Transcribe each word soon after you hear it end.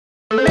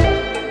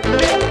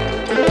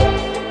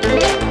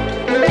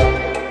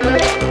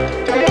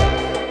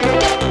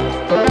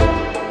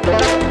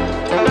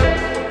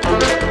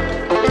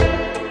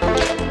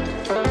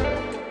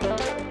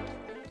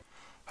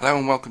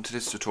and welcome to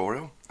this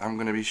tutorial. I'm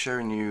going to be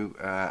showing you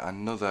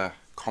another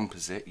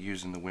composite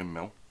using the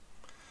windmill.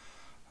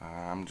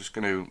 I'm just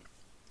going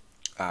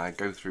to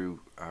go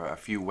through a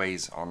few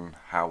ways on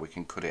how we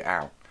can cut it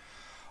out.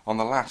 On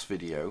the last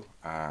video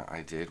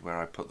I did, where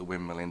I put the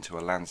windmill into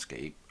a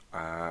landscape,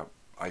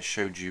 I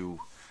showed you,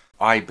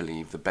 I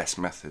believe, the best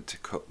method to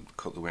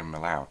cut the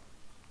windmill out,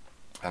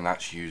 and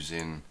that's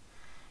using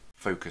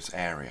focus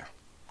area,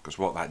 because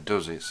what that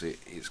does is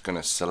it's going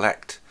to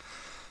select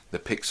the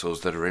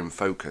pixels that are in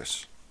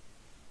focus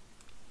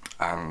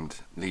and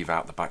leave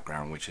out the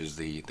background, which is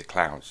the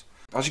clouds.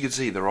 As you can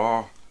see, there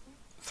are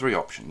three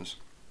options.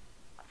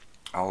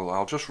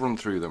 I'll just run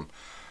through them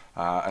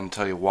and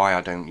tell you why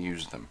I don't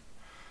use them.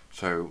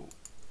 So,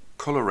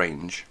 color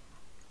range,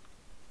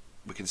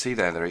 we can see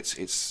there that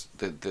it's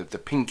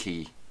the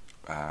pinky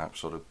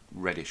sort of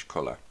reddish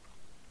color.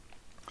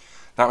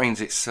 That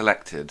means it's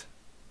selected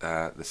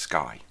the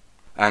sky,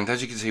 and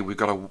as you can see,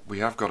 we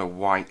have got a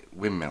white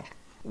windmill.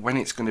 When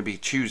it's going to be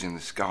choosing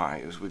the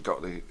sky, as we've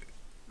got the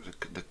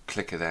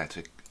clicker there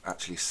to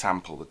actually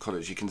sample the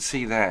colours. You can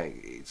see there,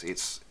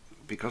 it's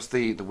because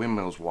the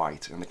windmill's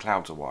white and the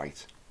clouds are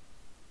white,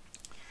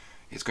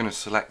 it's going to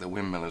select the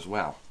windmill as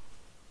well,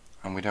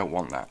 and we don't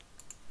want that.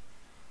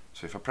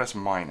 So if I press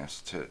minus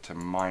to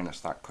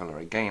minus that colour,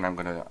 again I'm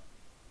going to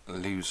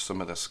lose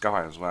some of the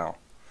sky as well.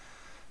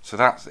 So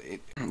that's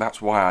it.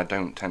 That's why I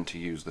don't tend to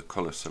use the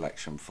colour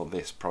selection for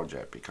this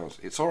project, because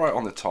it's alright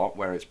on the top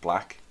where it's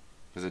black.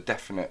 There's a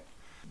definite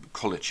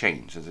colour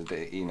change. There's a,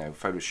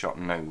 Photoshop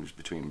knows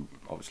between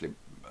obviously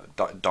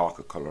a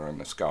darker colour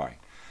and the sky.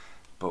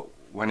 But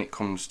when it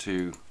comes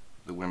to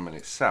the windmill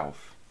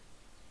itself,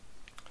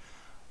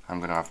 I'm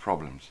going to have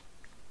problems.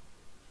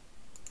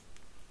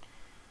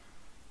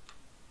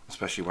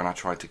 Especially when I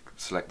try to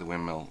select the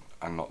windmill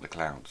and not the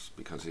clouds,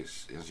 because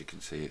it's, as you can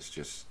see,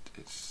 it's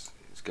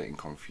getting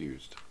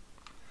confused.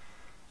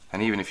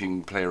 And even if you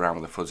can play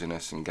around with the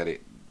fuzziness and get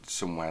it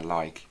somewhere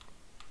like,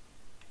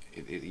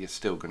 you're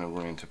still going to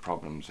run into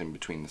problems in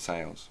between the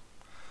sails.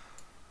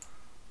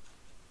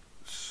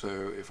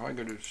 So if I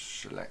go to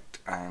select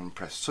and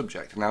press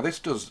subject, now this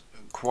does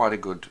quite a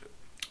good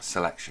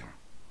selection,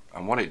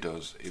 and what it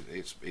does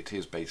it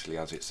is basically,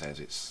 as it says,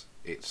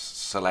 it's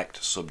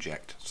select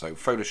subject. So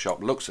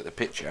Photoshop looks at the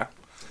picture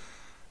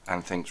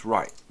and thinks,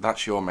 right,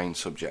 that's your main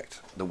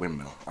subject, the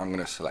windmill, I'm going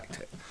to select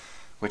it,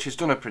 which has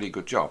done a pretty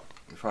good job.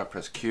 If I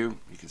press Q,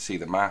 you can see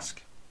the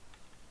mask,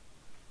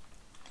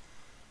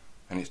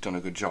 and it's done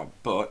a good job.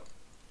 But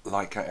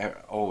like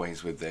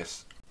always with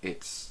this,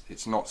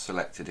 it's not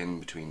selected in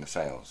between the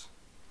sails,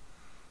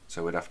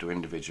 so we'd have to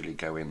individually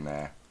go in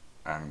there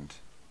and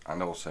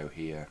also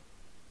here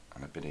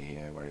and a bit of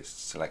here where it's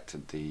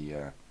selected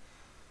the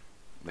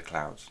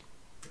clouds.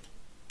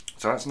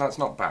 So that's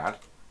not bad,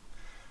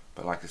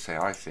 but like I say,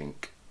 I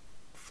think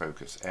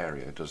focus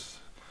area does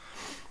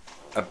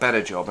a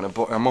better job and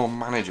a more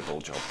manageable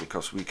job,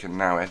 because we can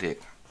now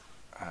edit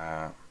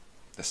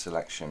the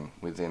selection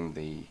within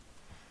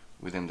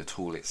the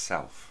tool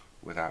itself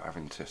without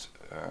having to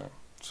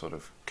sort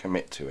of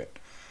commit to it.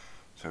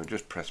 So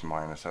just press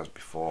minus as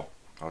before.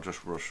 I'll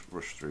just rush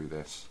through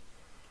this.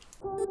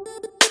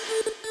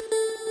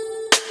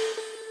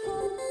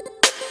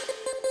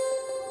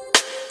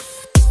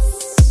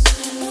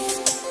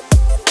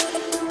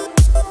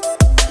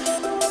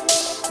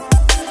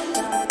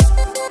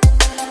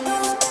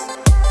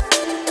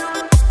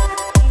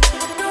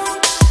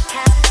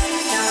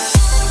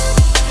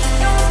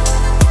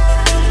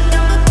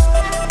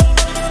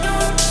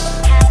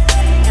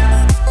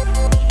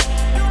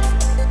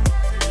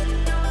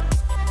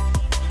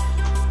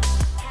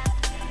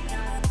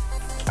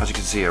 As you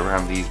can see,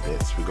 around these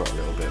bits we've got a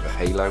little bit of a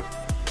halo,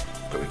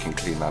 but we can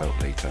clean that up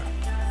later.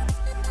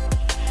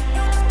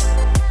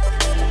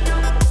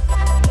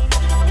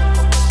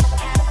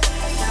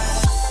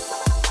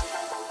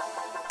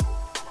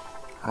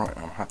 Right,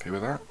 I'm happy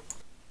with that.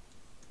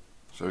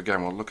 So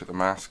again, we'll look at the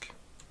mask.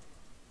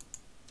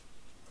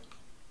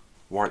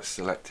 White's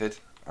selected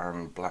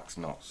and black's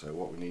not, so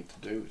what we need to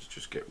do is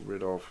just get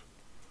rid of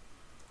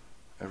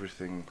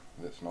everything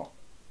that's not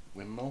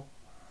windmill.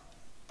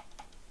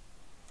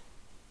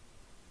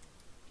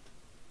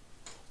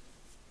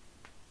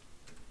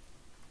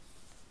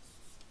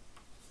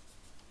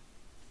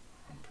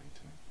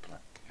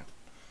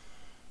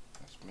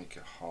 Make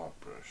a hard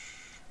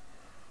brush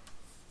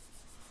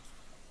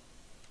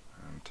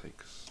and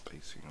take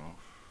spacing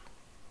off.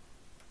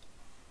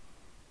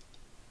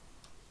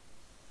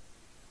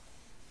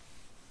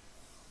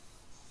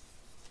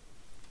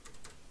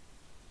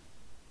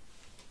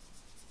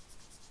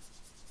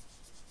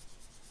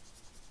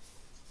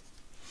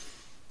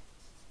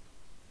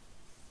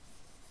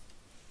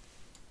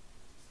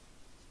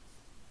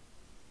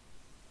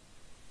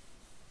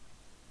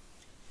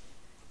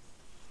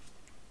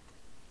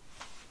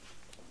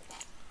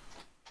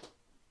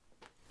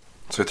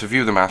 So to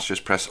view the mask,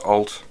 just press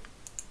Alt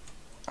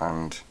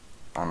and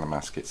the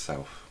mask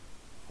itself,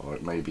 or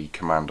it may be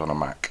Command on a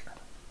Mac,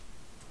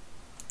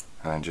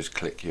 and then just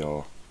click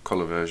your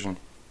colour version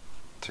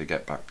to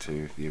get back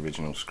to the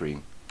original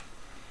screen.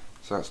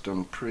 So that's done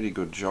a pretty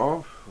good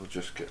job. We'll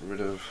just get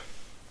rid of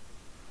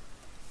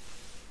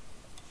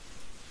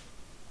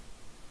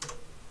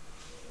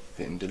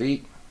hitting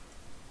delete,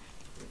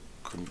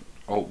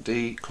 Alt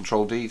D,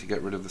 Control D to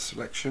get rid of the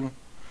selection.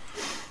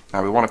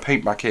 Now we want to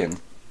paint back in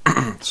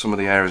some of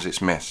the areas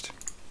it's missed.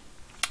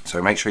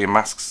 So make sure your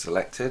mask's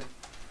selected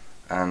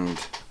and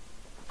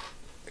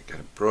get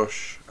a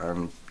brush,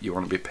 and you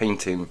want to be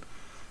painting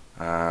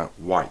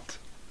white.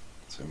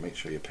 So make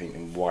sure you're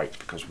painting white,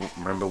 because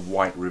remember,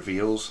 white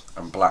reveals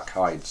and black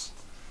hides.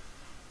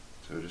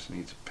 So we just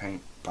need to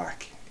paint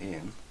back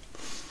in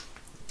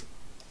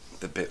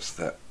the bits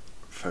that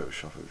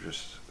Photoshop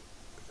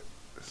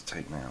has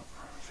taken out,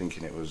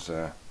 thinking it was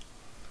the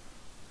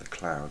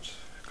clouds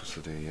because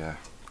of the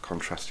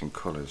contrasting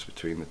colours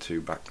between the two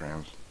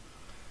backgrounds.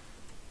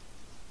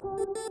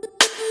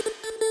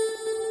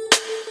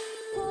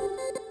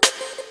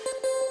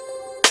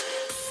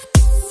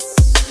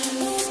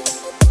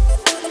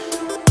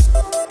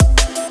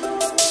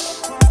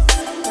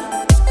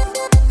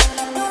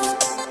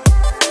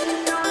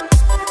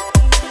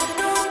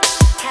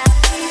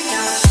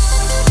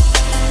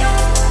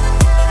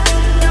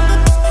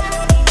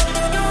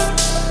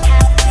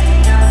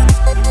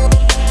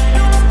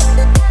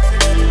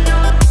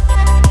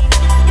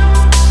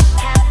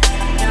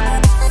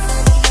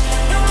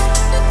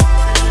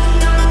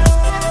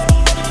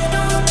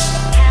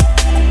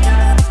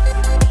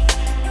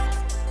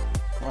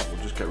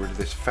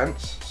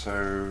 Fence.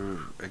 So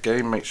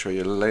again, make sure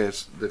your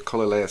layers, the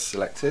colour layer is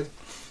selected.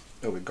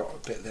 Oh, we've got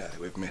a bit there that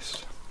we've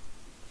missed.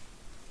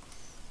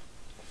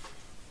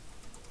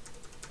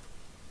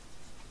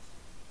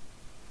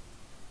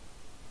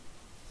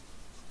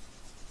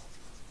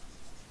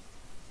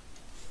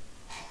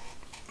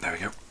 There we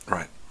go.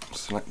 Right,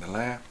 select the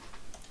layer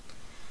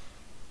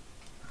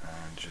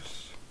and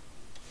just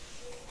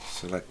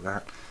select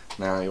that.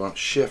 Now you want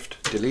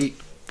Shift Delete.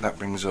 That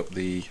brings up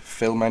the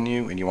fill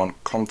menu, and you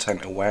want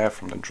content aware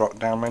from the drop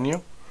down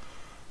menu,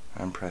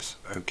 and press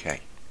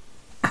OK.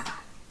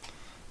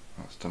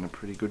 That's done a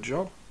pretty good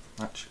job.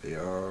 Actually,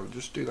 I'll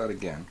just do that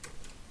again,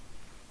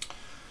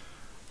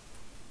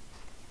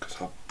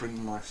 because I'll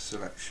bring my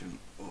selection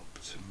up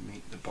to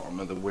meet the bottom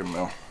of the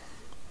windmill.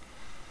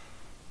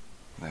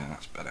 There,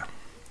 that's better.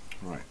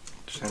 Right,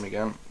 same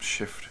again,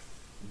 Shift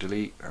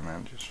Delete, and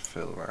then just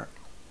fill that,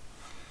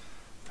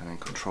 and then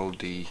Control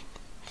D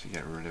to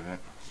get rid of it.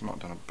 It's not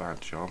done a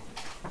bad job.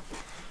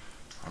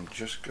 I'm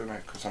just gonna,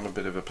 because I'm a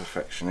bit of a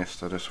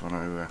perfectionist, I just want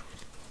to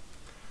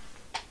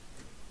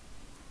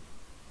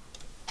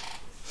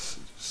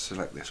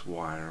select this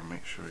wire and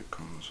make sure it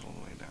comes all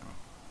the way down.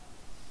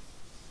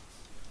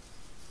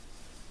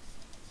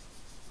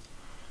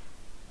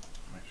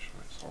 Make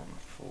sure it's on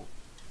full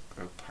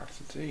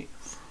opacity.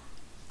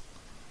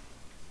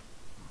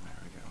 There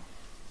we go.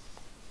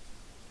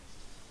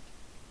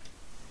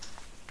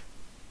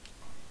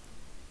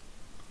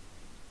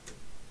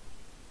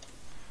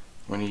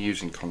 When you're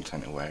using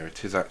content aware,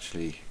 it is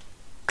actually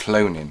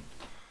cloning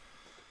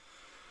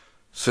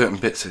certain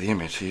bits of the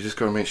image, so you just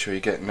got to make sure you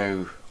get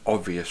no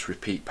obvious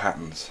repeat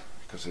patterns,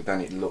 because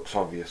then it looks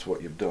obvious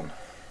what you've done.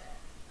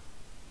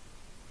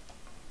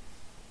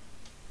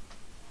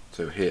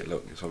 So here,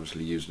 look, it's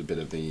obviously used a bit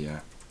of the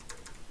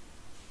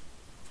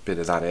bit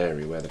of that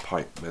area where the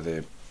pipe, where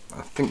the,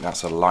 I think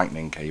that's a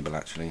lightning cable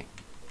actually,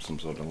 some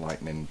sort of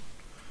lightning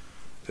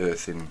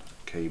earthing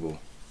cable.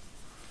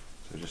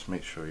 So just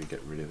make sure you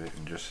get rid of it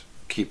and just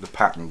keep the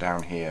pattern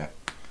down here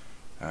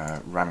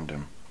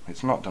random.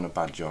 It's not done a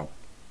bad job.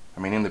 I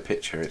mean, in the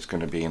picture it's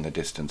going to be in the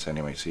distance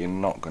anyway, so you're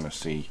not going to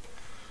see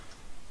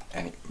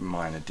any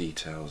minor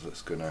details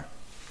that's going to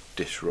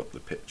disrupt the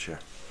picture.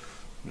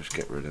 Just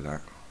get rid of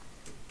that.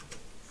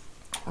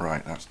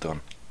 Right, that's done.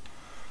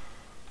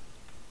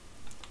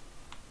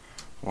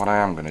 What I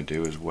am going to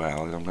do as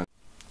well is I'm going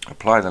to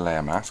apply the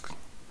layer mask.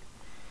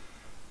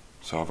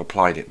 So I've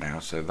applied it now,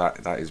 so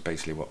that is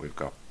basically what we've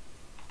got.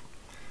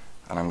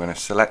 And I'm going to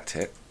select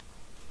it,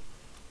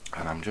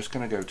 and I'm just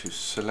going to go to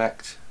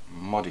Select,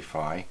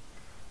 Modify,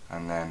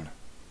 and then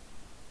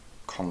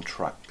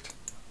Contract.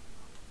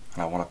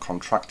 And I want to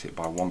contract it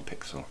by 1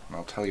 pixel, and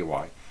I'll tell you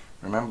why.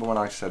 Remember when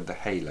I said the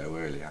halo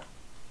earlier?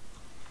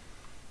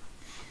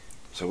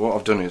 So what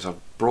I've done is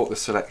I've brought the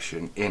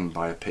selection in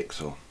by a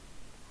pixel,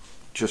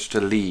 just to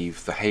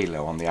leave the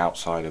halo on the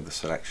outside of the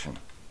selection.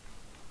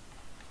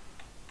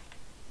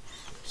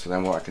 So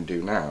then what I can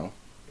do now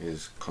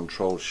is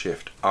Control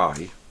Shift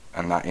I,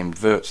 and that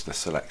inverts the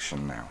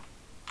selection now.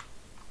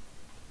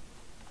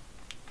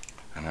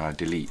 And then I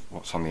delete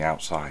what's on the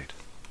outside.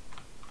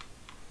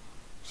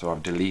 So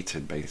I've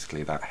deleted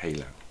basically that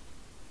halo.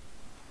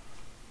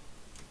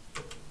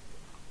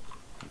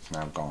 It's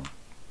now gone.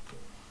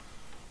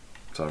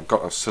 So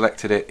I've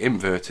selected it,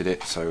 inverted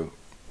it, so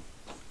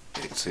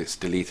it's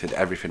deleted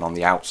everything on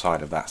the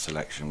outside of that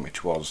selection,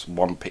 which was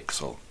 1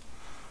 pixel,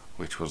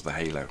 which was the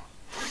halo.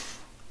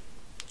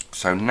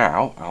 So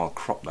now I'll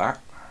crop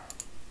that,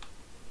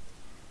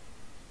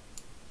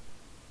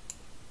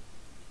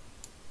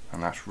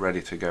 and that's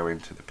ready to go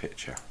into the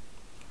picture.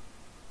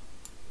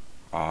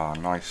 our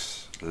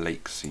nice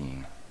lake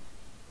scene.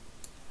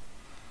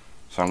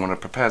 So I'm going to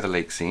prepare the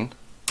lake scene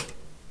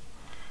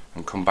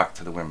and come back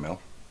to the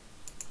windmill.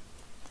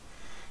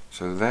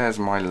 So there's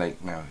my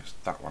lake now. It's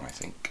that one, I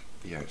think.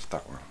 Yeah, it's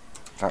that one.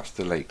 That's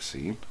the lake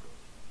scene.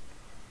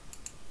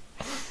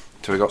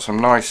 So we've got some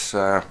nice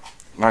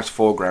nice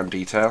foreground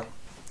detail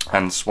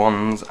and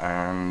swans.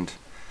 And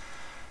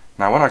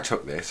now when I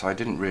took this, I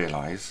didn't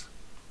realise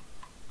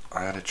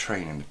I had a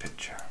train in the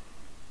picture,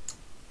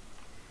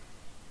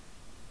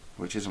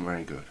 which isn't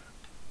very good.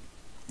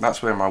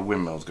 That's where my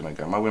windmill's going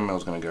to go. My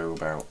windmill's going to go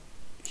about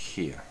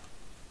here.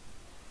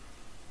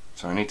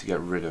 So I need to get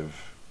rid of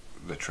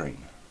the train,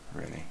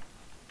 really.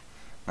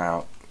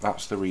 Now,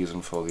 that's the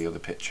reason for the other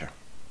picture.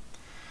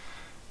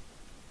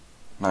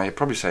 Now, you're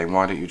probably saying,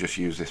 why don't you just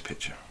use this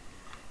picture?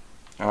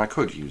 And I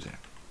could use it,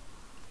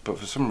 but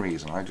for some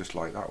reason, I just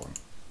like that one.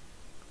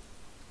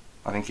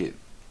 I think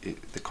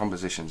the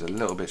composition's a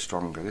little bit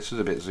stronger. This is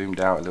a bit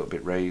zoomed out, a little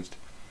bit raised.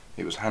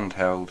 It was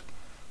handheld.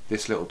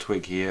 This little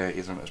twig here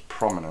isn't as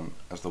prominent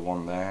as the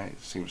one there.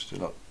 It seems to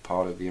look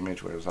part of the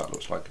image, whereas that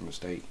looks like a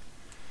mistake.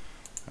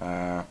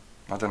 I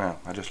don't know,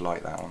 I just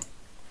like that one.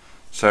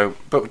 So,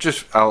 but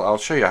just I'll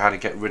show you how to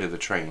get rid of the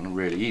train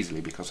really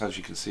easily, because as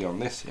you can see on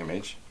this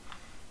image,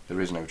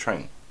 there is no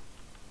train.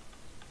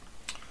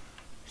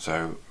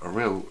 So a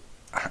real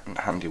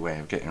handy way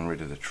of getting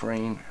rid of the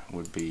train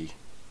would be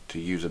to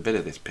use a bit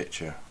of this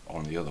picture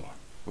on the other one,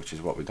 which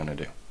is what we're going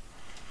to do.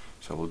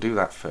 So we'll do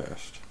that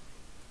first.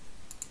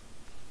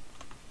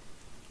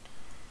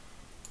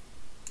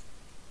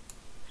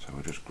 So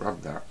we'll just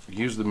grab that,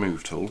 use the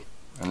move tool,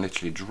 and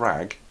literally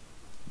drag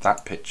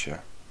that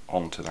picture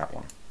onto that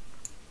one.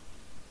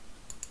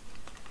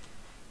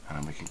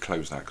 And we can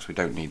close that because we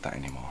don't need that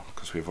anymore,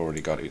 because we've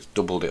already got it. It's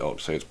doubled it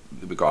up. So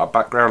we've got our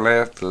background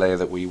layer, the layer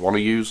that we want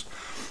to use,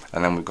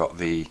 and then we've got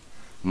the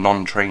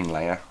non-train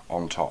layer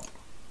on top.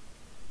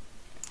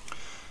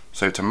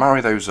 So to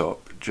marry those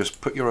up,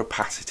 just put your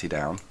opacity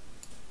down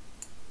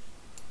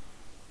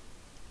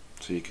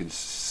so you can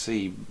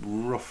see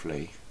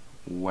roughly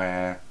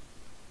where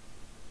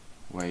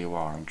you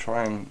are, and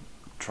try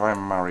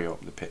and marry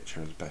up the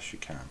picture as best you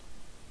can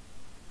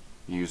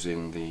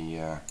using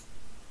the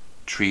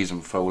trees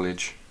and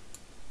foliage.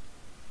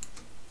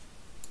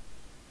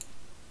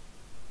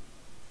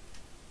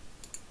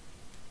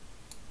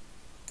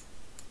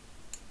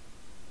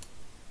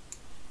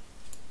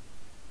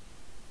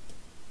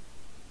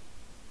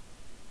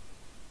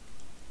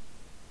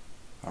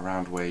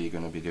 Around where you're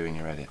going to be doing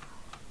your edit,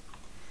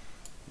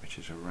 which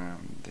is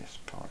around this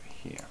part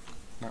here.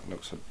 That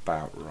looks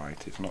about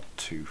right, it's not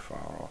too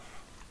far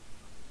off.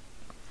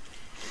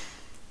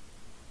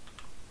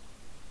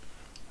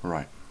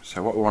 Right,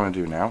 so what we want to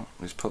do now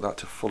is put that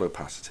to full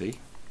opacity,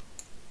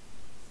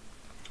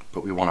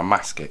 but we want to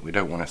mask it, we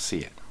don't want to see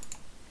it.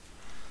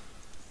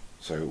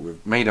 So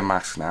we've made a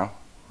mask now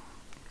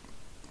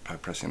by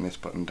pressing this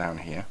button down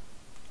here,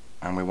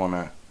 and we want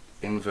to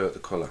invert the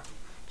colour,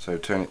 so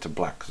turn it to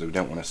black because we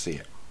don't want to see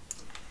it.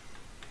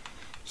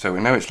 So we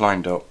know it's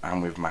lined up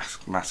and we've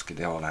masked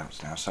it all out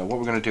now. So what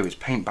we're going to do is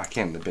paint back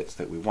in the bits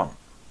that we want.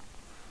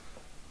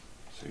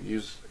 So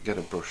get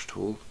a brush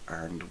tool,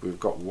 and we've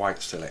got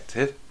white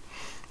selected,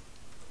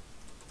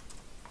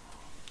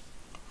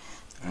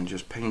 and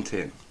just paint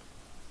in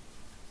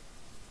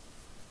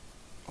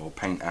or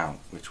paint out,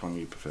 which one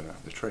you prefer,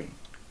 the train.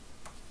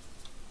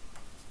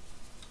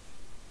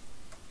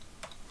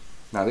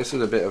 Now this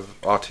is a bit of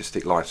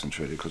artistic license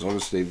really, because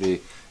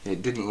obviously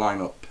it didn't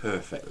line up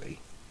perfectly.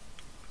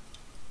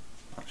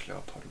 Actually,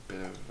 I'll put a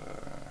bit of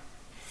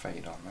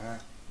fade on there,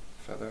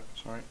 feather,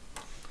 sorry,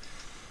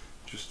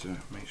 just to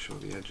make sure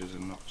the edges are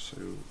not so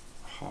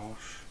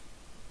harsh.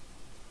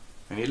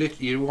 And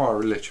you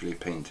are literally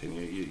painting.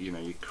 You're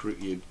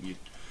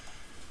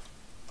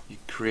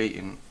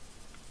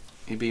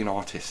being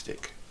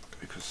artistic,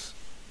 because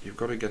you've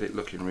got to get it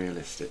looking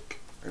realistic.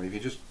 And if you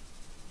just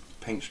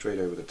paint straight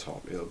over the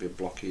top, it'll be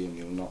blocky, and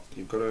you've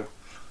got to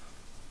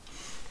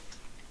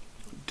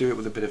do it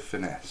with a bit of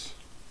finesse.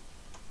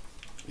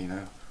 You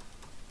know,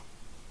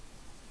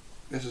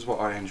 this is what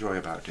I enjoy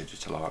about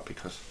digital art,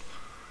 because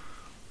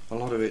a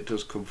lot of it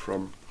does come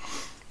from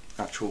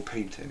actual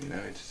painting. You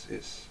know,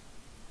 it's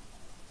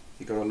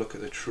you got to look at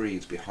the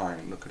trees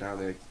behind, look at how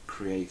they're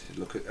created,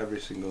 look at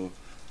every single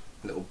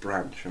little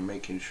branch, and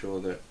making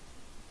sure that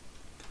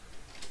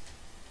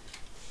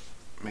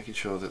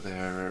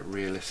they're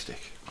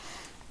realistic.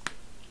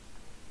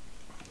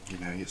 You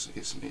know,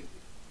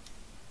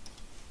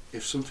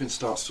 if something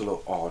starts to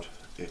look odd,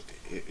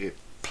 it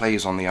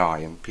plays on the eye,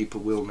 and people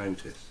will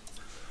notice.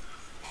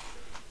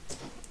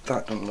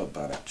 That doesn't look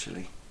bad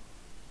actually.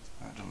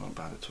 That doesn't look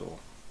bad at all.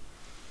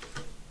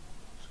 Just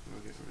go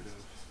get rid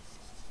of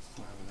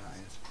whatever that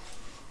is.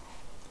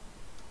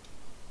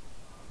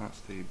 That's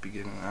the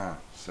beginning.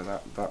 So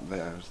that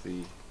there is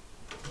the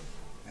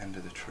end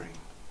of the tree.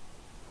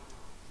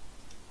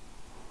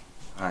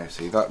 I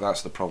see,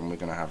 that's the problem we're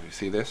going to have. You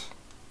see this?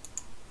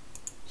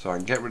 So I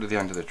can get rid of the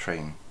end of the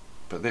train,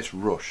 but this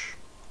rush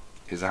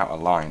is out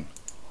of line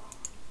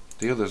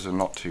The others are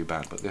not too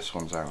bad, but this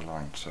one's out of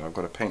line, so I've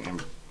got to paint him,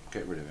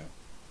 get rid of it.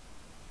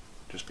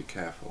 Just be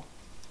careful,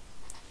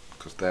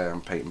 because there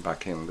I'm painting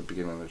back in the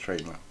beginning of the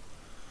trailer.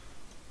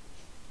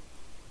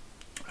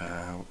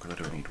 What colour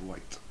do I need?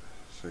 White.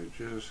 So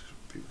just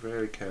be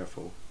very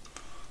careful.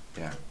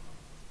 Yeah,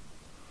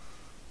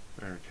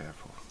 very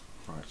careful.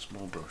 Right,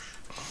 small brush.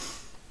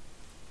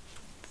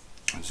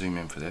 Zoom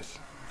in for this.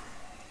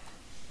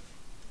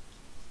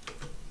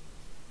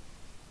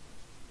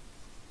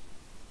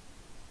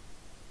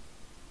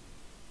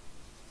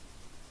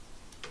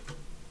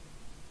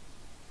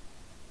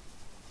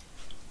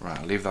 Right,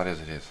 I'll leave that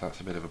as it is.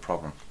 That's a bit of a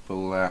problem.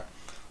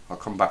 I'll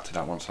come back to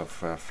that once I've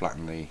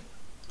flattened the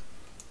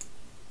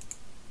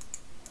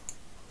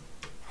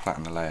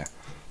layer.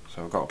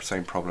 So I've got the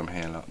same problem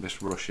here. Look, this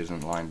brush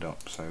isn't lined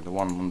up, so the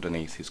one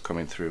underneath is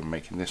coming through and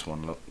making this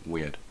one look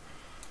weird.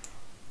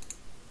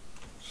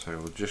 So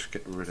we'll just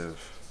get rid of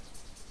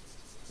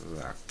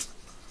that.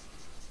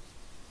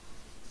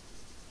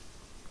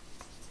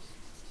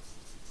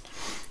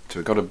 So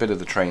we've got a bit of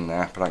the train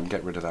there, but I can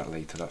get rid of that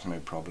later, that's no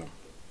problem.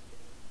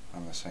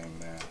 And the same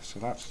there.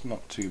 So that's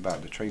not too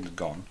bad, the train's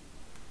gone.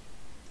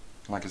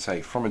 Like I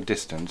say, from a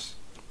distance,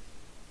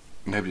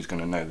 nobody's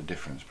going to know the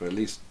difference, but at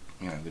least,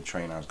 you know, the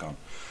train has gone.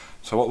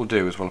 So what we'll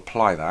do is we'll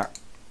apply that,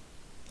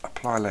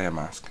 apply layer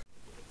mask,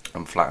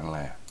 and flatten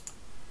layer.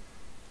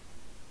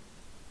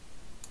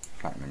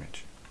 Flatten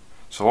image.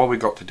 So all we've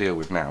got to deal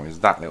with now is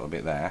that little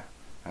bit there,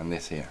 and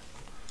this here,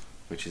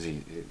 which is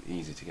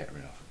easy to get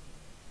rid of.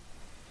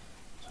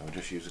 So we'll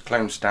just use a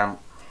clone stamp.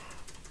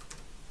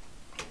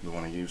 We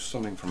want to use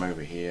something from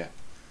over here,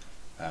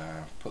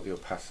 put the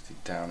opacity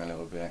down a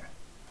little bit,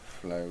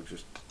 flow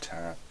just a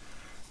tad,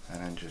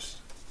 and then just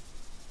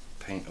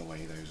paint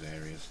away those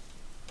areas.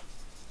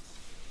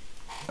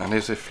 And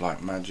as if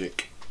like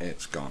magic,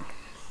 it's gone.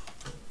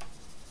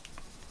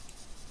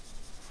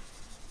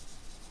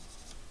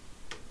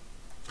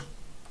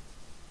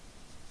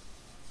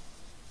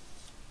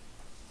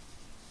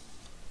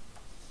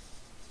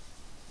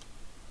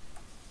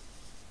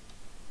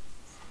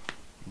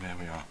 There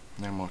we are,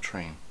 no more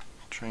train.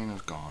 Train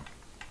is gone.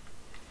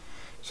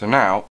 So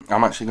now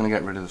I'm actually going to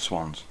get rid of the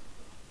swans,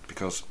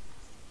 because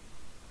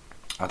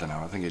I don't know,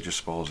 I think it just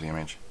spoils the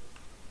image.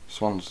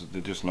 Swans,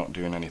 they're just not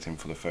doing anything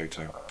for the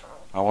photo.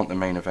 I want the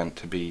main event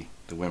to be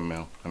the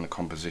windmill and the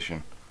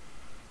composition,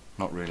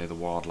 not really the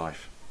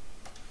wildlife.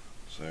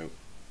 So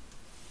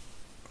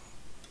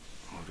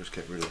I'll just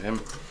get rid of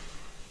him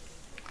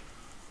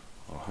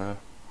or her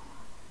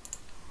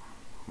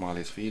while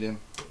he's feeding.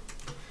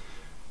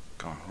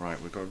 Gone.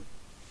 Right, we've got,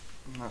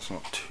 that's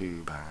not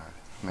too bad.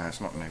 No,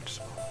 it's not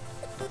noticeable.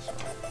 That's all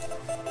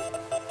right.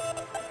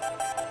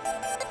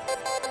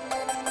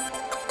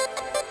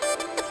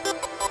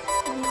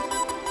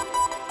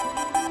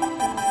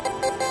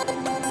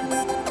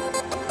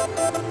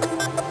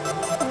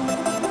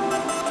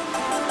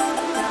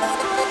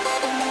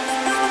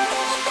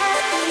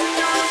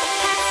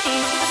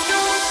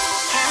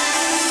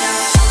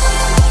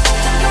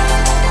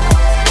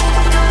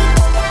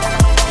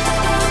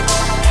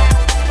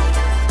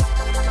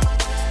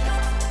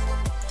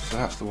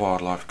 That's the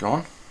wildlife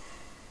gone.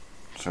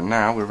 So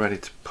now we're ready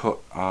to put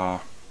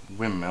our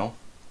windmill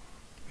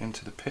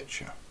into the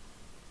picture.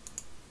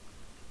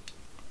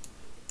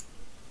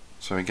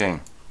 So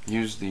again,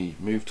 use the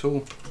move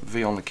tool,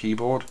 V on the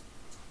keyboard,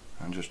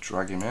 and just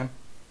drag him in.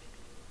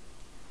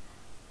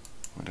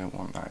 We don't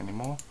want that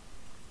anymore.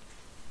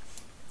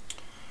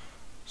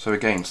 So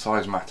again,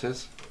 size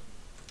matters,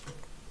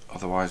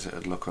 otherwise it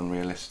would look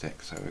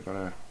unrealistic. So we've got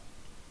to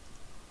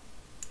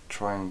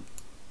try and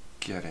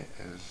get it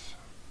as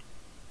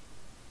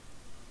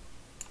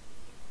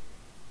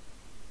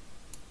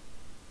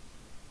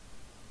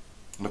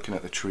looking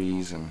at the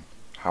trees and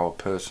how a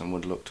person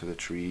would look to the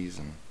trees,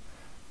 and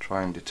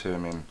try and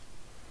determine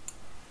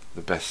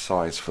the best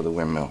size for the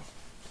windmill.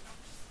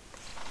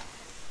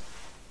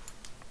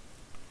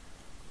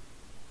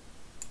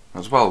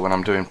 As well, when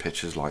I'm doing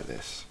pictures like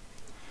this,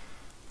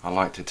 I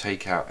like to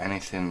take out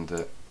anything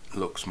that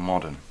looks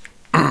modern.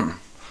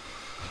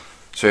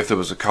 So if there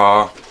was a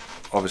car,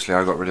 obviously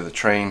I got rid of the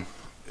train.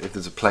 If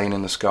there's a plane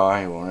in the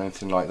sky or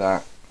anything like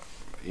that,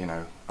 you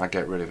know, I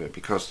get rid of it,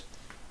 because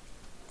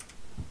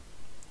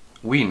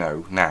we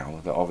know now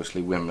that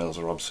obviously windmills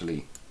are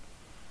obsolete,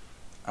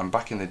 and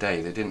back in the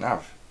day they didn't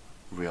have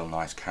real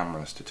nice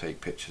cameras to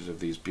take pictures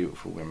of these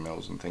beautiful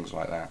windmills and things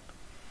like that.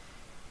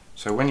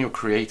 So when you're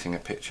creating a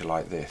picture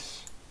like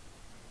this,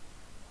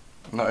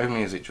 not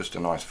only is it just a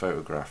nice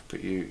photograph,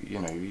 but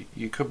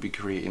you could be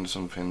creating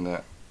something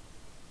that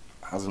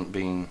hasn't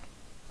been,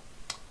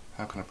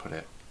 how can I put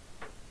it,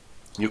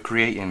 you're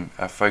creating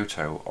a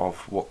photo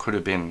of what could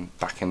have been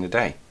back in the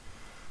day.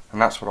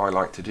 And that's what I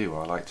like to do.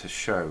 I like to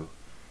show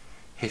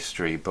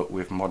history but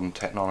with modern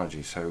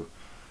technology. So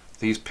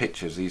these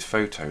pictures, these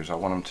photos, I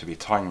want them to be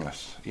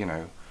timeless. You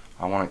know,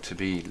 I want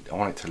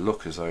it to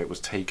look as though it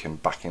was taken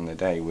back in the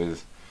day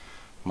with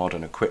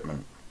modern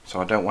equipment. So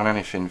I don't want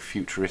anything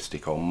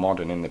futuristic or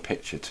modern in the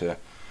picture to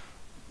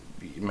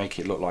make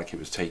it look like it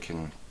was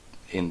taken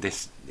in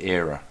this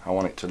era. I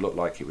want it to look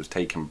like it was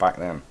taken back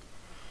then.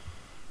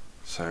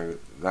 So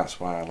that's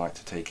why I like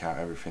to take out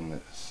everything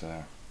that's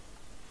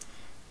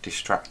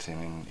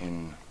distracting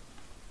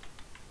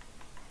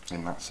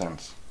in that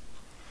sense.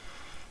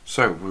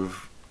 So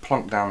we've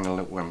plonked down the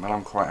little windmill.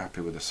 I'm quite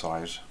happy with the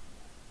size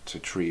to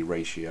tree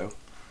ratio.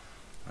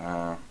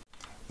 The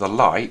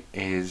light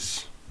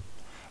is,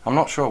 I'm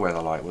not sure where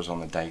the light was on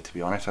the day, to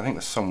be honest. I think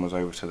the sun was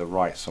over to the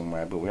right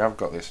somewhere, but we have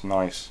got this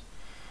nice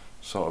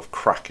sort of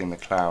crack in the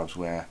clouds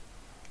where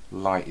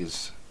light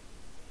is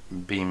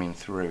beaming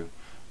through,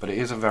 but it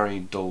is a very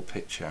dull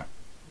picture.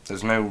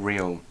 There's no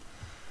real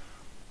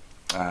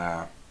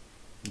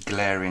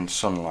glaring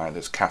sunlight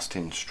that's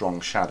casting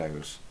strong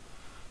shadows,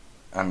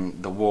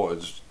 and the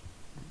water's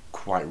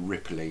quite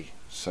ripply,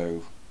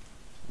 so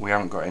we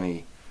haven't got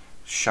any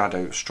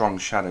strong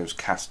shadows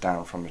cast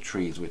down from the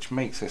trees, which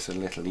makes this a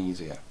little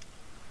easier.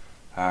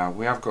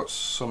 We have got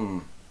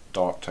some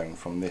dark tone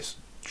from this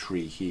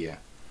tree here,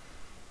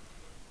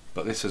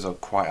 but this is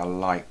quite a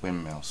light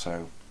windmill,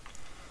 so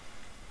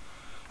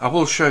I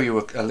will show you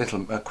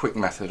a quick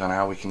method on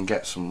how we can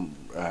get some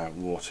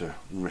water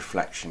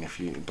reflection.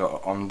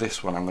 But on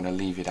this one I'm going to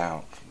leave it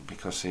out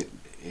because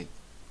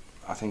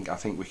I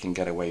think we can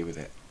get away with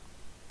it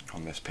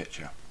on this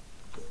picture.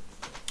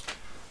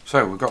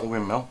 So we've got the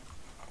windmill.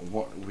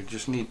 What we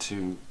just need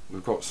to,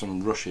 we've got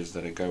some rushes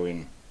that are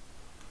going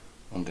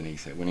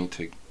underneath it. We need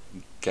to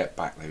get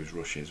back those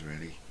rushes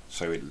really,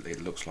 so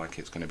it looks like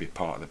it's going to be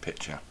part of the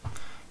picture.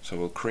 So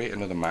we'll create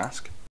another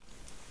mask.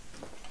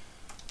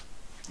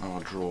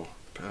 I'll draw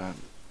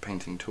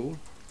painting tool,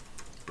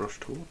 brush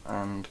tool,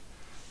 and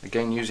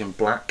again using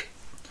black,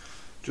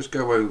 just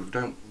go over,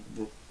 don't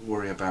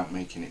worry about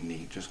making it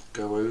neat, just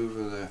go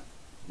over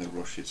the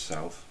rush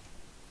itself.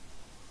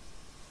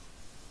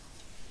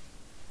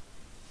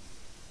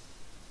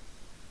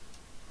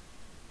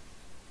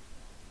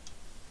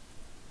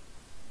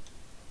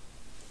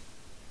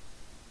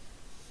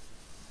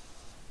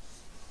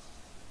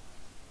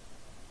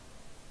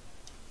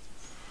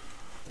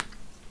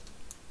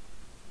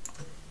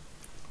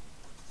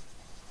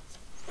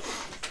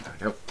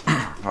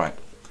 Right,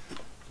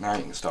 now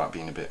you can start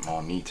being a bit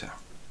more neater.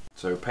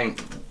 So paint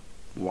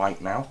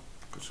white now,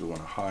 because we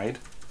want to hide.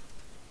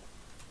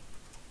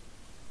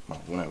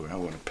 Well, no, I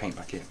want to paint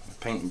back in. We're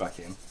painting back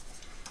in.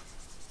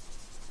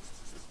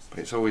 But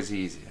it's always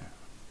easier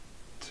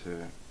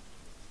to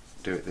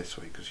do it this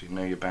way, because you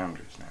know your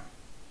boundaries now.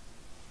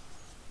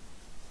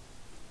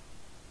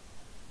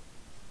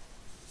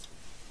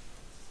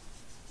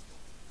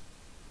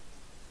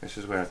 This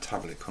is where a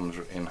tablet comes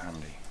in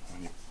handy,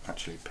 when you're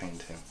actually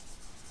painting.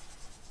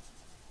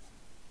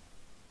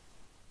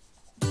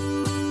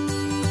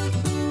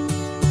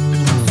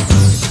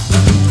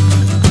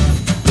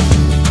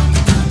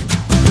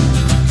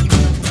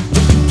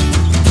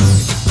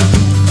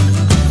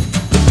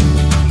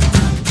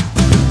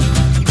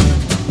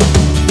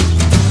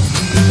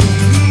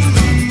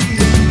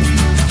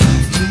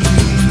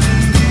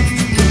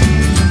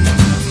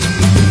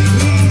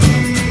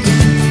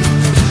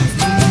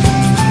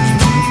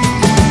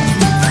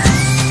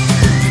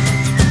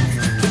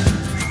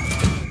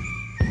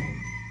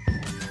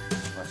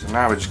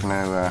 Now we're just going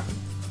to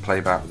play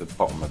back with the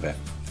bottom a bit,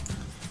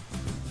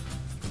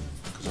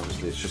 because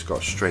obviously it's just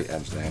got a straight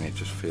edge there and it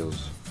just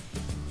feels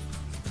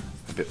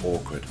a bit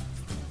awkward.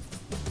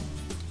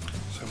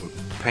 So we'll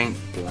paint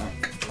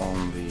black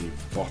on the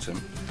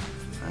bottom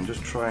and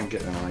just try and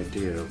get an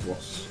idea of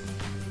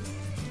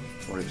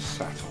what it's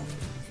sat on.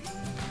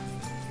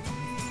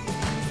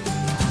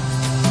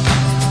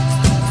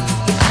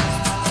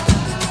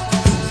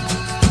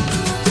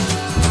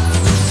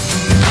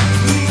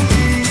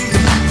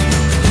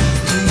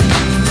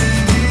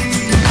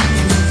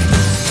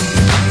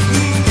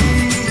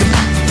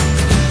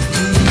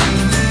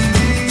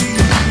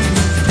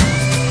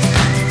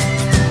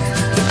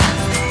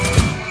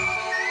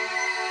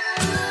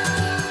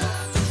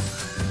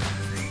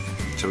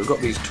 So we've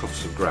got these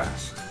tufts of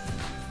grass,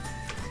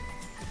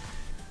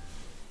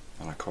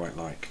 and I quite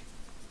like.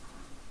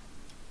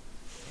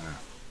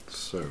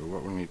 So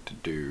what we need to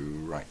do,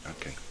 right,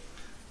 okay.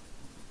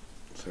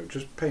 So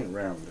just paint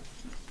around it.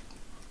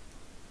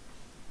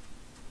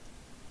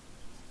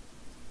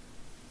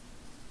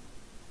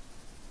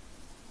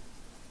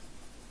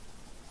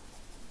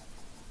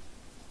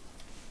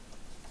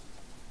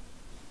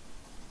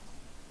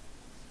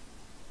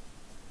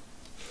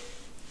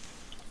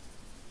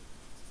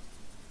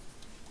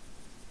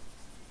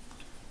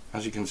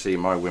 As you can see,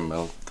 my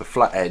windmill, the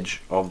flat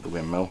edge of the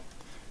windmill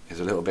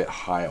is a little bit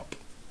high up.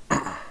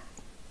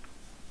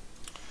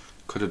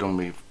 Could have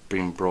done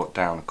been brought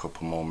down a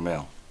couple more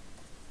mil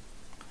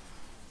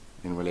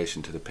in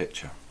relation to the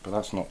picture, but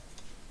that's nothing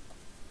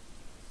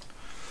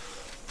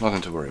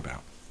to worry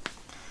about.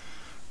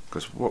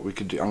 Because what we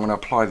could do, I'm going to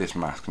apply this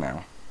mask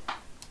now,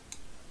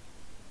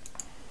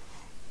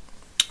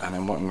 and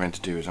then what I'm going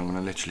to do is I'm going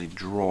to literally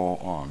draw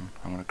on.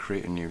 I'm going to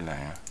create a new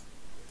layer,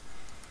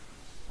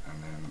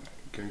 and then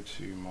go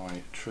to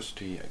my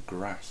trusty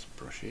grass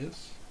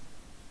brushes,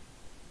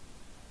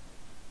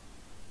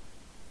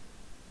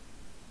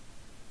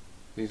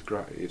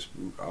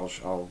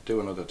 I'll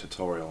do another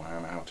tutorial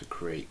on how to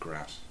create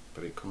grass,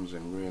 but it comes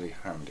in really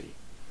handy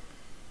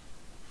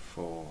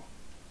for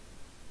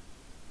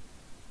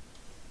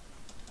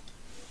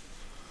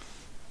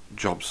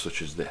jobs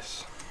such as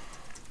this.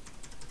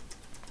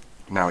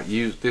 Now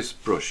this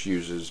brush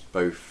uses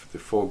both the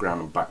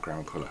foreground and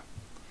background colour.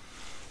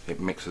 It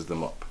mixes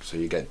them up, so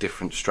you get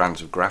different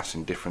strands of grass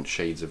in different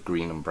shades of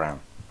green and brown,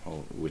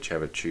 or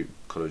whichever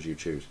colours you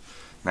choose.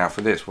 Now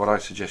for this, what I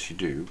suggest you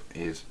do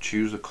is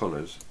choose the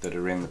colours that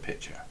are in the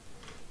picture.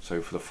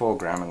 So for the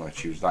foreground I'm going to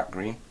choose that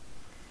green,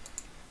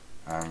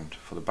 and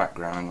for the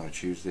background I'm going to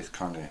choose this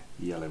kind of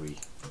yellowy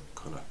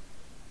colour,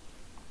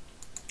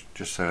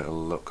 just so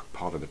it'll look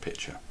part of the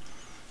picture.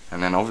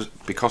 And then obviously,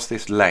 because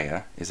this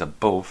layer is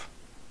above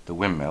the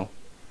windmill,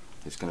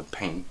 it's going to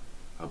paint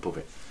above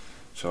it.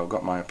 So I've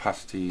got my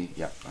opacity,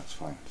 yeah, that's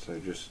fine. So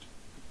just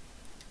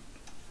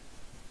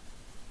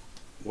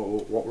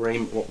what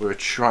we're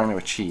trying to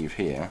achieve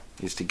here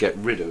is to get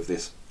rid of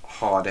this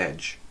hard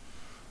edge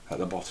at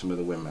the bottom of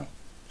the windmill.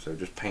 So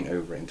just paint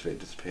over it until it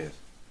disappears.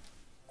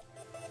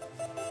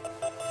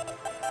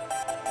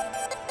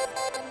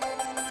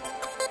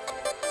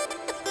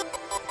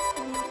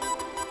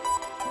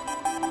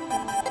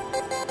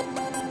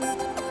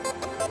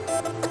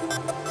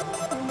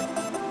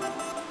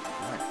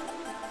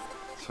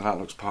 So that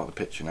looks part of the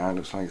picture now. It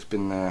looks like it's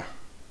been there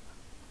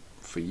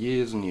for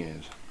years and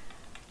years.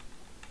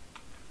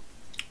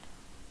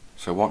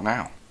 So what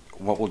now?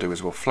 What we'll do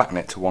is we'll flatten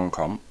it to one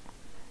comp.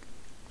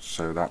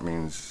 So that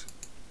means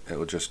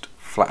it'll just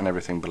flatten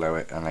everything below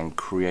it and then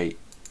create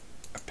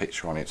a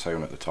picture on its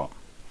own at the top.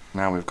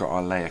 Now we've got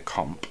our layer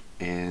comp,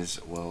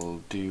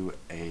 we'll do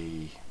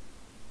a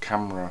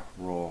camera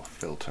raw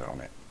filter on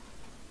it.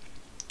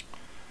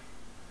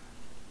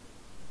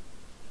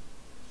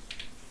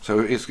 So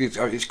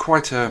it's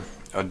quite a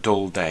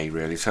dull day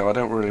really, so I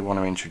don't really want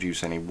to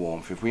introduce any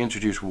warmth. If we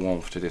introduce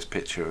warmth to this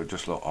picture it would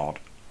just look odd,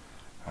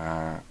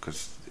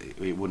 because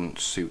it wouldn't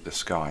suit the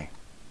sky.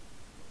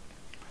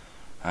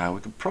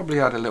 We could probably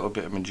add a little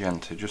bit of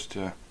magenta just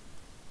to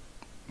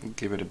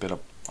give it a bit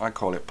of, I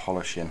call it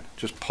polishing.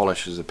 Just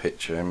polishes the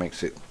picture and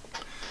makes it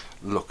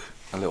look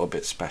a little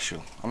bit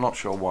special. I'm not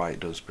sure why it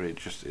does, but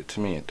to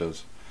me it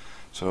does.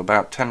 So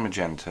about 10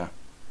 magenta.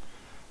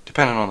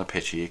 Depending on the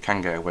picture, you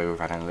can get away with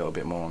adding a little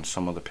bit more on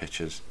some other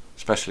pictures,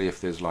 especially if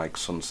there's like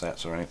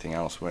sunsets or anything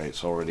else where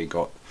it's already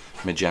got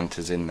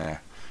magentas in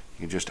there.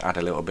 You can just add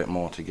a little bit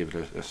more to give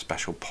it a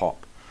special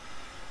pop.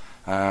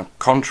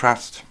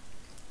 Contrast,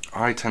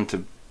 I tend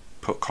to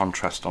put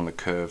contrast on the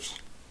curves,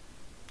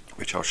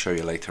 which I'll show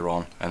you later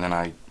on, and then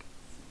I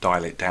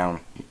dial it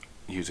down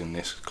using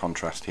this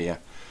contrast here.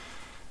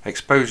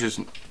 Exposure's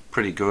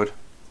pretty good.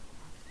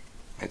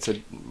 It's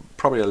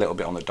probably a little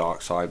bit on the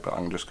dark side, but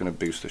I'm just going to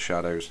boost the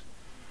shadows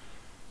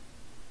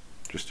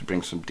just to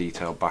bring some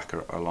detail back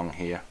along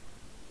here.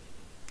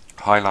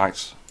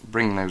 Highlights,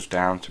 bring those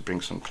down to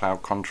bring some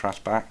cloud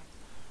contrast back.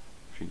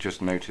 If you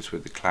just notice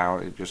with the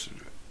cloud, it just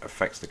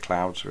affects the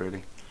clouds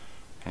really,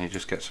 and you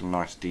just get some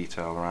nice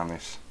detail around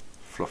this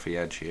fluffy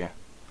edge here.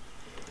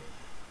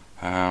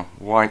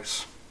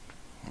 Whites,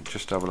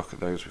 just have a look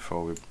at those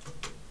before we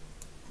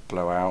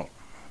blow out,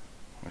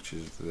 which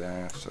is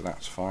there, so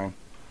that's fine.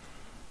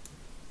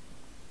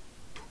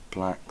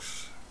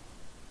 Blacks,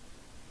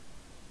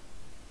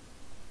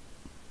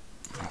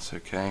 that's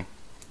okay.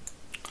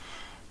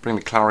 Bring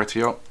the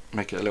clarity up,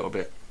 make it a little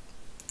bit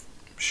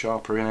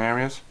sharper in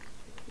areas.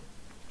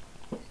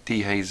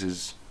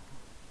 Dehazes,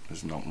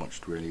 there's not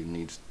much really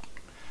needs.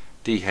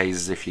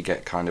 Dehazes if you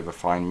get kind of a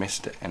fine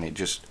mist and it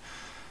just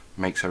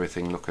makes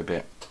everything look a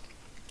bit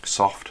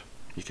soft.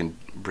 You can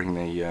bring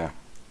the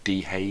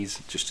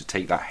dehaze just to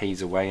take that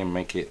haze away and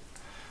make it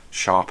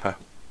sharper.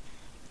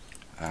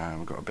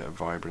 We've got a bit of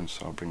vibrance,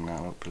 so I'll bring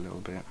that up a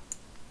little bit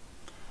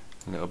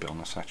on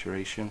the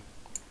saturation.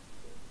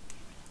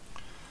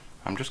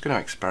 I'm just going to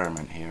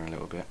experiment here a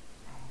little bit,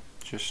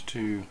 just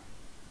to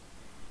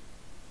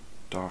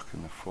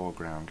darken the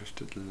foreground just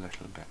a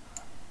little bit.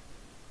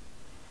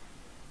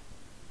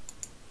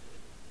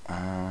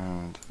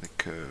 And the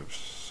curves,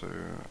 so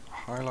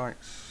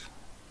highlights,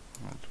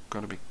 I've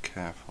got to be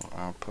careful.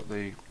 I'll put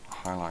the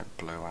highlight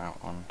blowout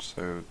on,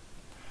 so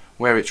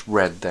where it's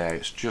red there,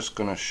 it's just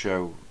going to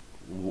show,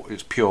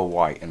 it's pure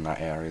white in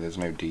that area, there's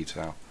no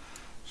detail,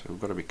 so we've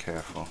got to be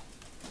careful.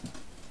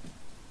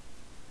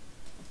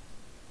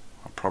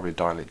 I'll probably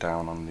dial it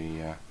down on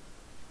the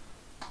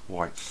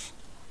whites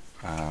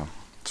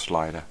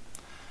slider.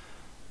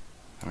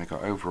 And we've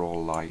got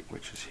overall light,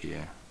 which is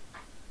here.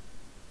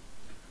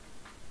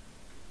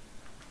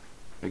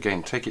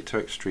 Again, take it to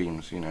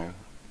extremes, you know,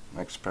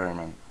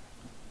 experiment.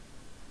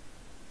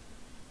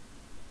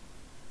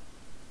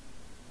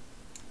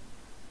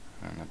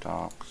 And the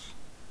darks.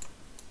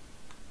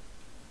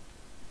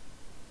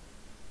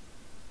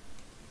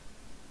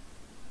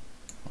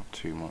 Not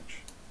too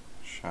much.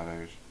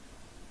 Shadows.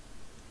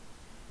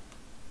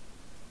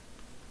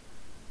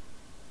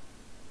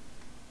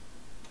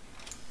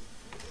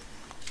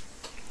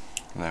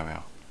 There we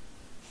are.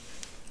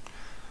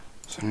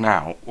 So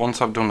now,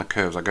 once I've done the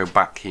curves, I go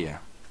back here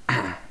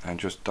and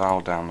just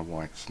dial down the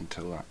whites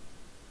until that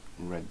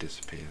red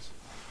disappears.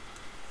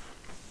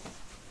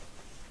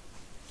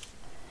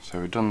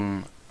 So we've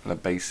done the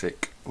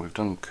basic, we've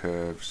done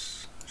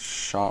curves,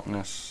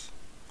 sharpness.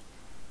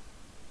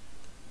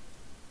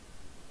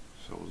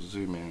 So we'll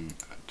zoom in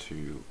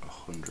to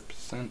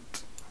 100%.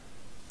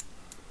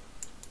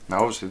 Now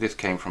obviously this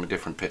came from a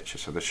different picture,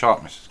 so the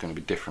sharpness is going to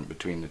be different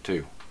between the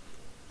two.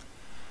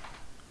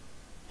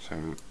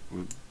 So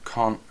we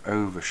can't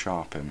over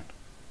sharpen.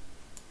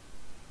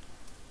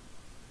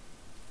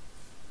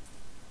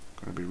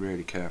 Got to be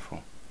really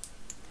careful.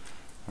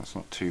 That's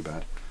not too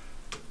bad.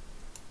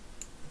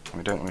 And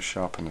we don't want to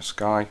sharpen the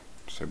sky,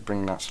 so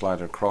bring that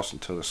slider across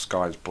until the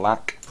sky's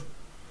black.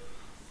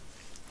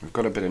 We've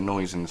got a bit of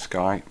noise in the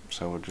sky,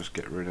 so we'll just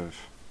get rid of...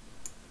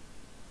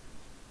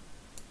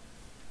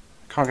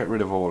 Can't get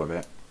rid of all of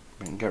it,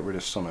 we can get rid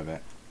of some of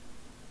it.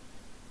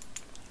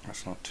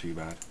 That's not too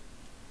bad.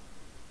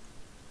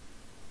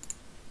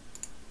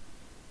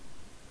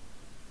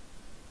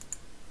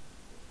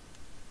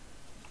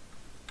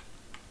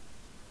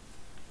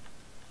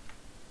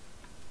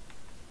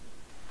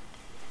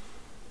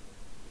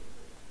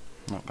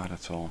 Not bad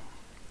at all.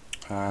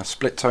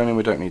 Split toning,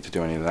 we don't need to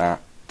do any of that.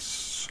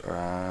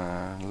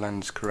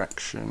 Lens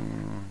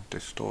correction,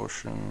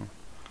 distortion.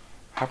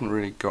 Haven't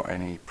really got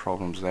any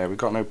problems there. We've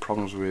got no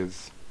problems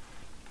with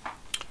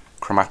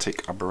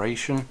chromatic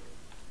aberration.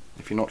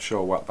 If you're not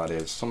sure what that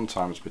is,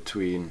 sometimes you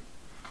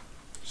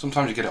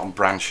get it on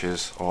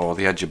branches or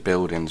the edge of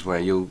buildings where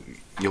you'll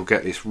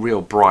get this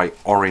real bright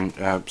orange,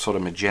 sort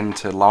of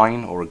magenta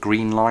line or a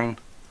green line,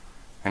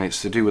 and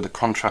it's to do with the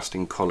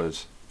contrasting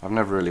colours. I've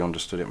never really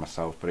understood it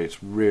myself, but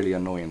it's really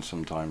annoying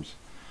sometimes.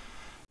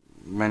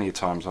 Many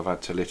times I've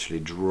had to literally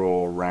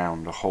draw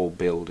around a whole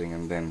building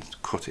and then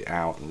cut it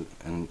out,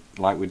 and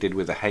like we did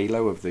with the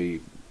halo of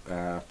the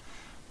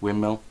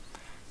windmill,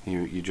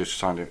 you just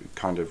kind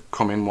of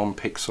come in 1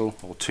 pixel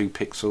or 2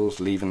 pixels,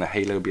 leaving the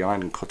halo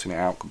behind and cutting it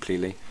out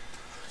completely.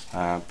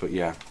 But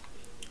yeah,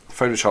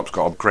 Photoshop's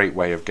got a great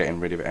way of getting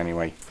rid of it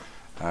anyway.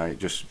 It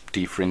just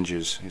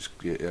defringes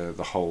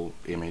the whole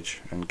image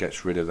and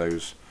gets rid of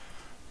those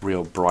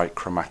real bright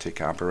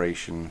chromatic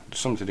aberration. It's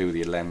something to do with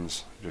your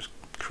lens. It just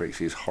creates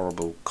these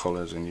horrible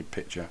colours in your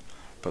picture.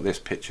 But this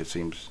picture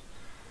seems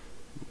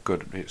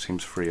good. It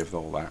seems free of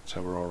all that,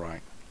 so we're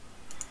alright.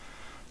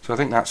 So I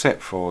think that's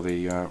it for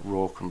the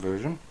raw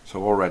conversion.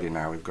 So already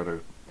now we've got a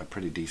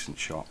pretty decent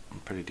shot, a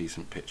pretty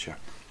decent picture.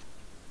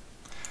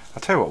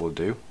 I'll tell you what we'll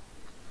do.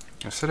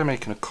 Instead of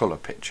making a colour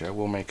picture,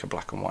 we'll make a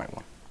black and white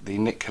one. The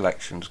Nick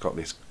collection's got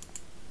this.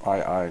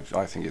 I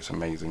think it's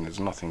amazing. There's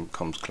nothing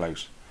comes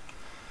close.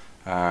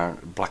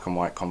 Black and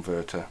white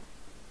converter.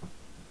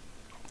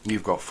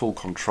 You've got full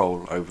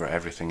control over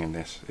everything in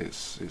this.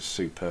 It's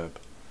superb.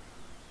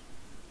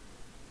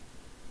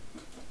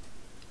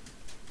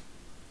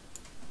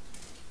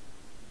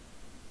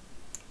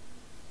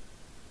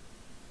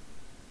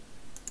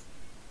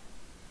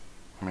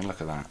 I mean,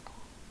 look at that.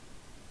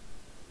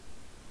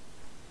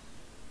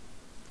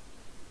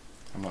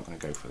 I'm not going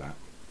to go for that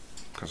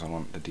because I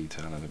want the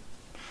detail of it.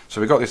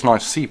 So we've got this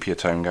nice sepia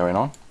tone going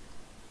on,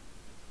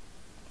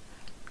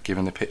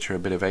 giving the picture a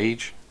bit of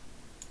age.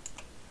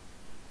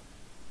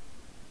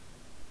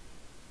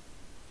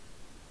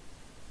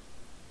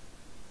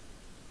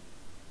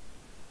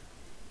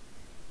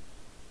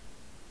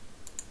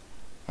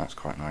 That's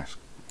quite nice,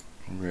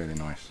 really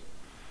nice.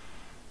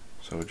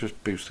 So we'll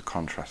just boost the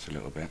contrast a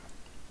little bit,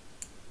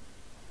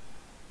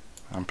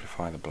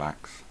 amplify the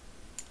blacks,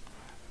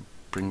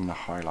 bring the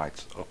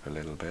highlights up a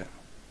little bit.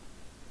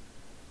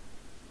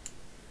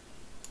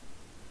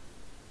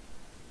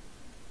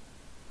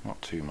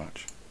 Not too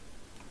much.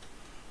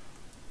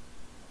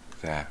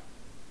 There.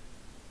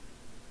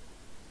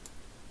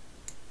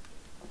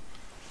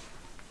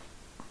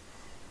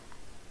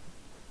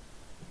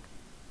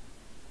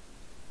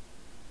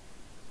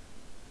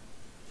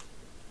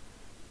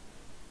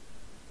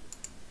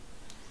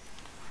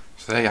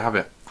 So there you have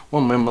it,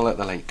 one windmill at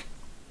the lake.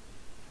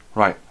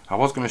 Right, I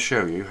was going to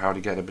show you how to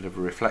get a bit of a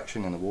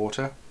reflection in the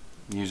water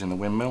using the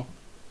windmill.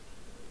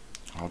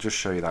 I'll just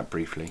show you that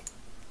briefly.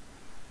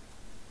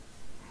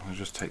 I'll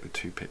just take the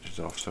 2 pictures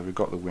off. So we've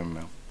got the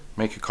windmill.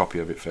 Make a copy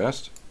of it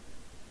first.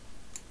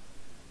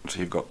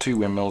 So you've got 2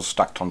 windmills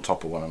stacked on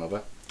top of one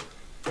another.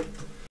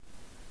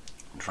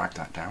 Drag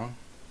that down.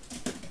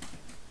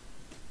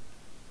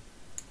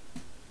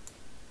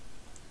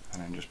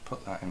 And then just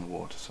put that in the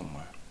water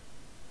somewhere.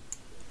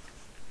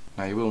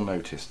 Now you will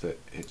notice that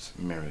it's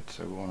mirrored,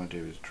 so what we want to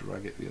do is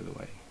drag it the other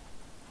way.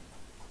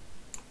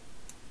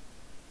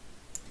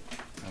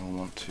 And we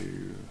want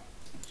to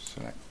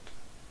select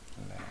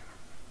layer,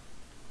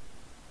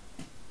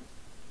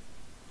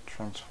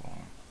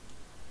 transform,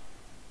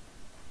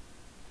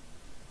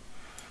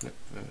 flip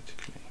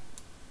vertically.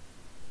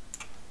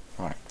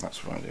 Right,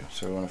 that's what I do.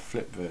 So we want to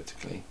flip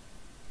vertically,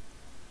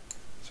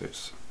 so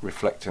it's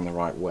reflecting the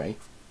right way.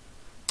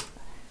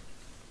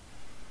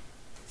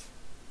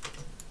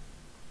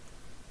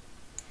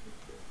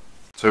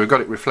 So we've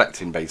got it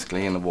reflecting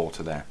basically in the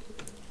water there.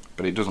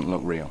 but it doesn't look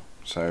real.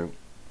 So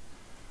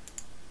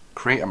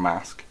create a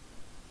mask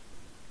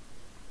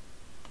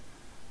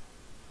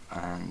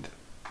and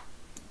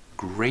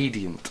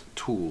gradient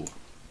tool,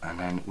 and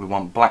then we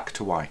want black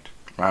to white.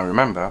 Now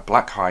remember,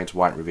 black hides,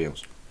 white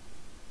reveals.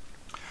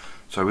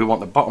 So we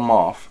want the bottom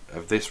half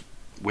of this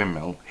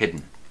windmill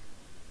hidden,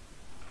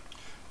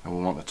 and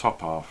we want the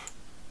top half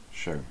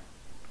shown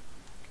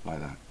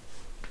like that.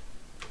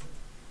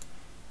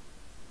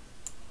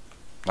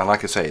 Now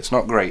like I say, it's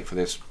not great for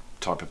this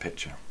type of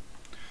picture,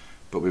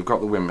 but we've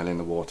got the windmill in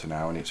the water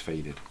now and it's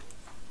faded.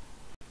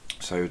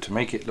 So to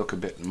make it look a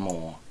bit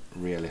more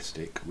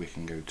realistic, we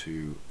can go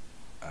to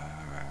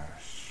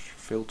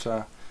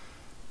filter,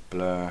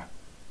 blur,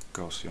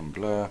 Gaussian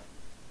blur,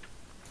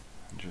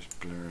 and just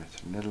blur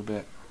it a little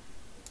bit.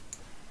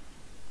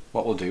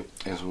 What we'll do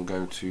is we'll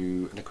go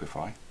to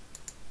liquify,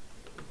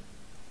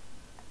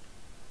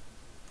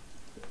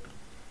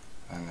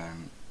 and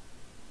then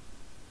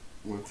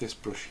with this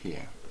brush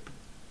here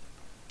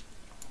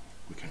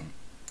we can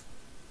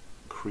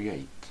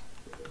create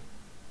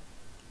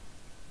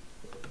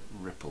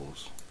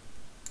ripples,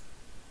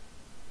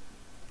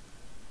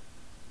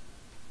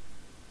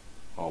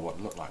 or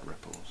what look like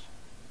ripples,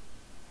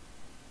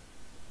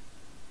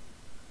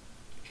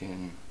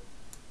 in.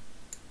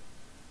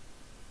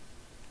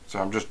 So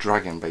I'm just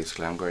dragging,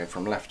 basically I'm going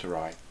from left to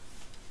right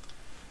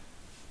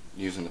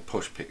using the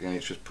push pick, and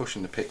it's just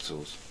pushing the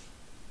pixels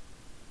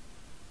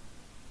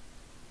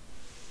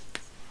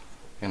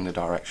in the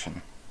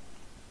direction.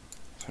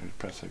 So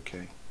press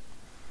OK.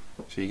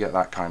 So you get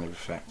that kind of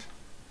effect.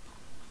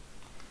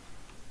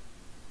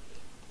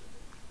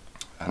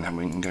 And then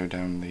we can go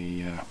down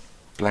the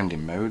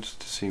blending modes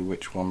to see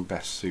which one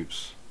best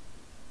suits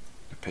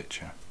the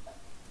picture.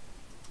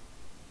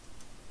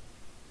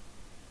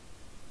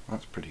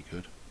 That's pretty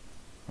good.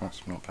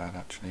 That's not bad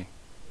actually.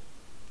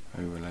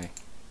 Overlay.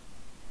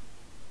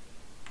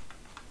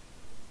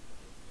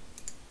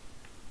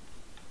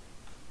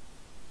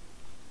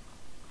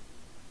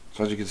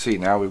 So as you can see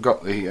now, we've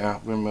got the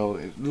windmill.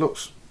 It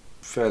looks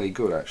fairly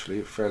good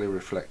actually, fairly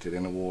reflected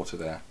in the water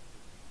there.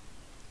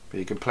 But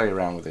you can play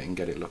around with it and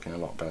get it looking a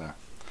lot better.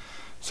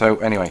 So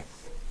anyway,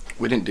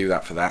 we didn't do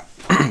that for that,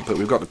 but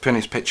we've got the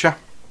finished picture.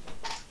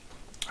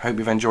 I hope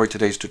you've enjoyed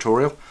today's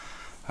tutorial.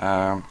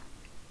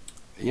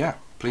 Yeah,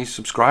 please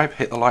subscribe,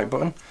 hit the like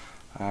button,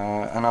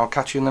 and I'll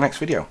catch you in the next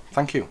video.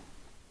 Thank you.